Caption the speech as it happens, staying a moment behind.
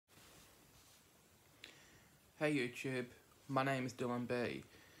Hey YouTube, my name is Dylan B,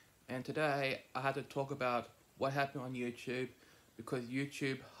 and today I had to talk about what happened on YouTube because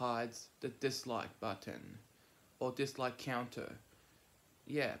YouTube hides the dislike button or dislike counter.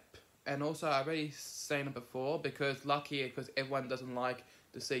 Yep, and also I already seen it before because everyone doesn't like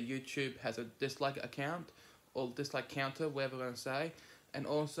to see YouTube has a dislike account or dislike counter, whatever I'm going to say, and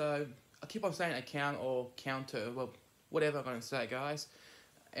also I keep on saying account or counter, well, whatever I'm going to say, guys,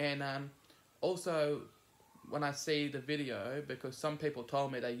 and also when I see the video, because some people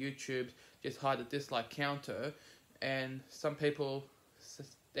told me that YouTube just hide the dislike counter, and some people,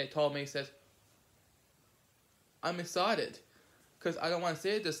 they told me, says, I'm excited, because I don't want to see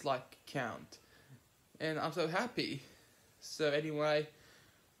a dislike count, and I'm so happy. So anyway,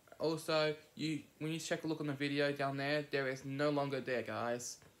 also, when you check a look on the video down there, there is no longer there,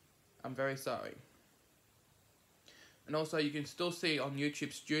 guys. I'm very sorry. And also, you can still see on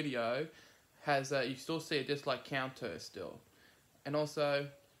YouTube Studio, you still see a dislike counter still, and also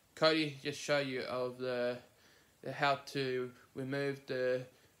Cody just show you of the how to remove the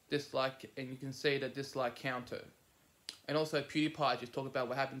dislike, and you can see the dislike counter, and also PewDiePie just talked about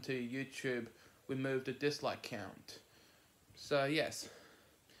what happened to YouTube remove the dislike count. So yes,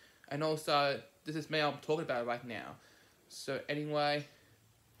 and also this is me I'm talking about right now. So anyway,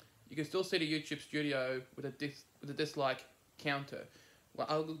 you can still see the YouTube Studio with a dislike counter. Well,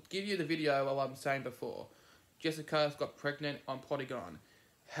 I'll give you the video of what I'm saying before. Jessica's got pregnant on Polygon.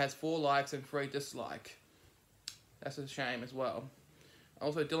 Has 4 likes and 3 dislikes. That's a shame as well.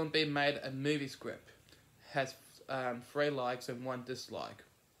 Also, Dylan B made a movie script. Has 3 likes and 1 dislike.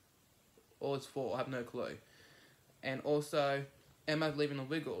 Or it's 4, I have no clue. And also, Emma's Leaving the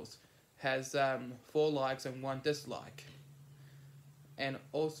Wiggles. Has 4 likes and 1 dislike. And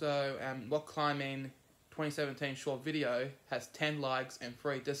also, What Climbing 2017 short video has 10 likes and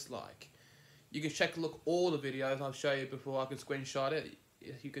 3 dislike. You can check a look all the videos I'll show you before I can screenshot it.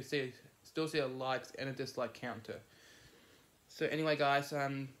 You can still see a likes and a dislike counter. So anyway guys,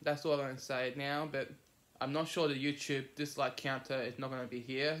 that's all I'm going to say now, but I'm not sure the YouTube dislike counter is not going to be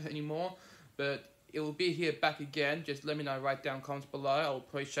here anymore, but it will be here back again. Just let me know, write down comments below, I'll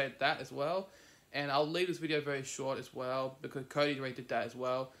appreciate that as well. And I'll leave this video very short as well because Cody already did that as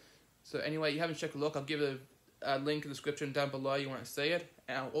well. So anyway, you haven't checked a look, I'll give it a link in the description down below, you want to see it.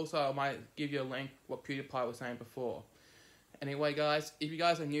 And also I might give you a link what PewDiePie was saying before. Anyway guys, if you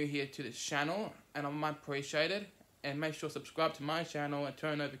guys are new here to this channel, and I might appreciate it, and make sure to subscribe to my channel and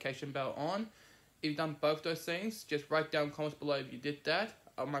turn the notification bell on. If you've done both those things, just write down comments below if you did that,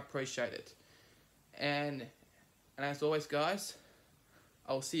 I might appreciate it. And as always guys,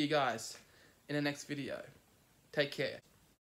 I'll see you guys in the next video. Take care.